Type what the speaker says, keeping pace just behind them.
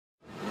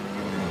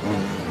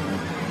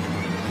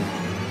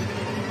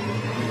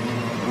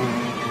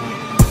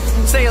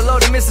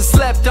overloaded, Mr.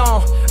 Slept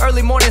on.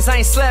 Early mornings, I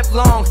ain't slept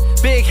long.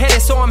 Big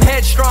headed, so I'm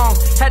headstrong.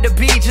 Had to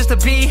be just to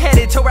be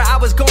headed to where I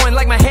was going,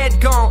 like my head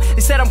gone.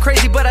 They said I'm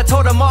crazy, but I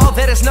told them all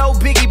that it's no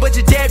biggie, but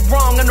you're dead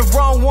wrong. I'm the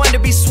wrong one to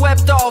be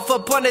swept off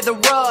up under the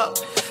rug.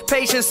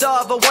 Patience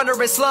of a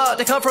wandering slug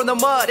to come from the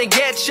mud and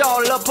get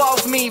y'all up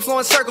off me.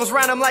 Flowing circles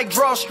round them like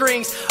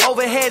drawstrings.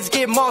 Overheads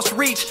get moss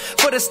reach.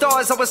 For the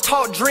stars I was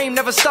taught dream.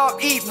 Never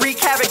stop, eat, wreak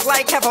havoc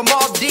like have 'em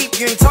all deep.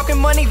 You ain't talking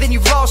money, then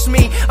you've lost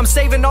me. I'm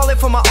saving all it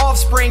for my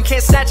offspring.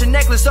 Can't snatch a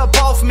necklace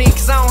up off me,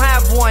 cause I don't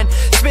have one.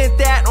 Spent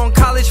that on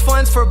college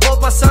funds for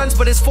both my sons,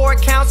 but it's 4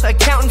 accounts,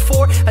 accounting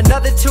for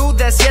another 2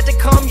 that's yet to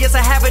come. Yes,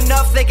 I have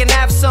enough, they can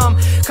have some.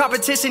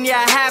 Competition,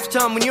 yeah, I have to.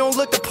 When you don't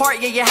look the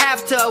part, yeah, you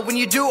have to. When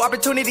you do,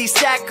 opportunities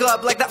stack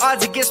up. Like the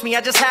odds against me,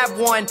 I just have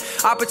one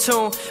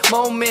opportune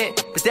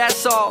moment, but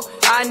that's all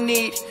I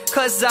need,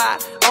 cause I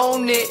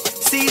own it.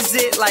 Seize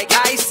it like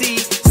icy,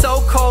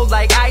 so cold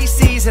like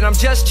ices, and I'm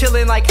just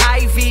chilling like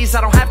IVs.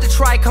 I don't have to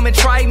try, come and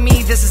try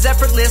me. This is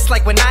effortless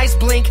like when eyes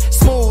blink.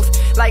 Smooth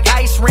like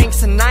ice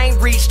rinks, and I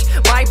ain't reached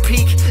my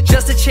peak.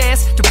 Just a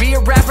chance to be a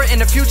rapper,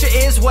 and the future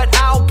is what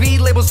I'll be.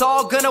 Labels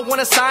all gonna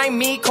wanna sign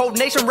me. Cold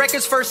Nation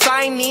Records first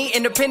signee.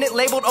 Independent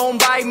labeled, owned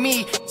by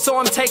me. So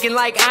I'm taking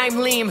like I'm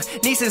Liam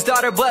Neeson's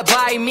daughter, but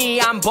by me.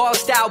 I'm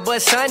bossed out,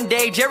 but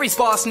Sunday Jerry's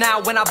boss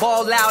now. When I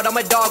ball out, I'm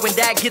a dog when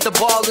dad get the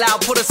ball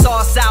out. Put a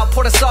sauce out,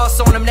 put a sauce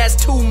on him, that's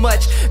too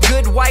much.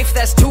 Good wife,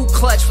 that's too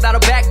clutch. Without a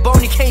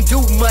backbone, you can't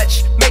do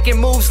much. Making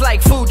moves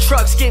like food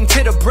trucks, getting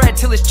to the bread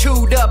till it's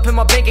chewed up, and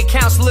my bank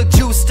accounts look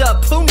juiced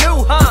up. Who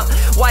knew, huh?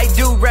 White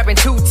dude rapping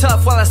too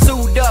tough while I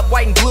sued up,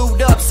 white and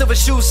glued up, silver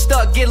shoes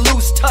stuck, get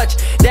loose, touch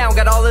down.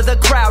 Got all of the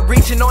crowd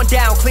reaching on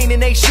down, cleaning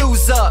they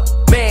shoes up,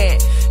 man.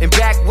 And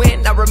back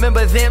when, I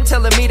remember them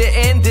telling me to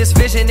end this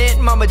vision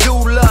in my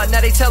medulla.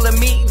 Now they telling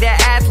me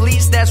that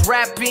athletes that's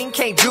rapping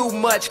can't do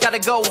much. Gotta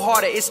go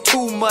harder, it's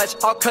too much,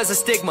 all cause of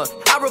stigma.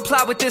 I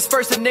reply with this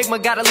first enigma.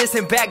 Gotta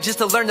listen back just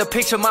to learn the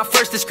picture. My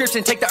first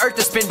description, take the earth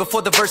to spin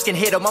before the verse can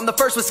hit 'em. I'm the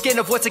first with skin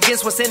of what's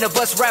against what's in of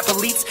us rap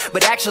elites,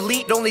 but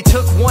actually it only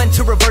took one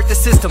to revert the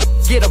system.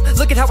 Get 'em,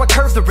 look at how I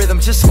curve the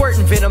rhythm, just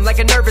squirting venom like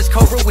a nervous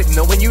cobra with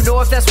no. When you know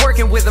if that's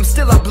working with them,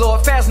 still I blow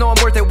up fast, know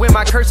I'm worth it. When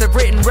my cursive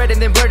written, read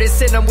and then blurted,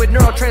 sitting them with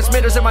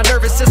neurotransmitters in my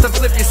nervous system.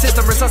 Flip your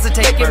system,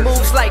 resuscitate. Making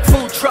moves like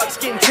food trucks,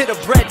 getting to the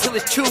bread till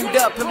it's chewed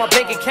up, and my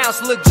bank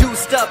accounts look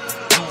juiced up.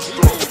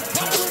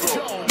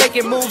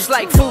 Making moves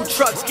like food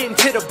trucks, getting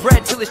to the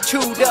bread till it's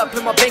chewed up,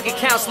 and my bank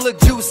accounts look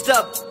juiced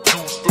up.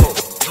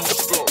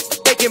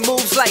 Making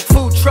moves like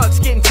food trucks,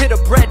 getting to the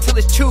bread till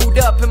it's chewed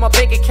up, and my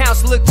bank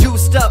accounts look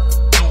juiced up.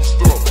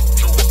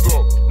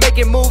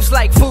 Making moves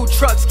like food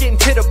trucks, getting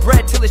to the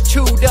bread till it's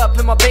chewed up,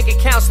 and my bank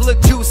accounts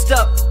look juiced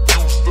up.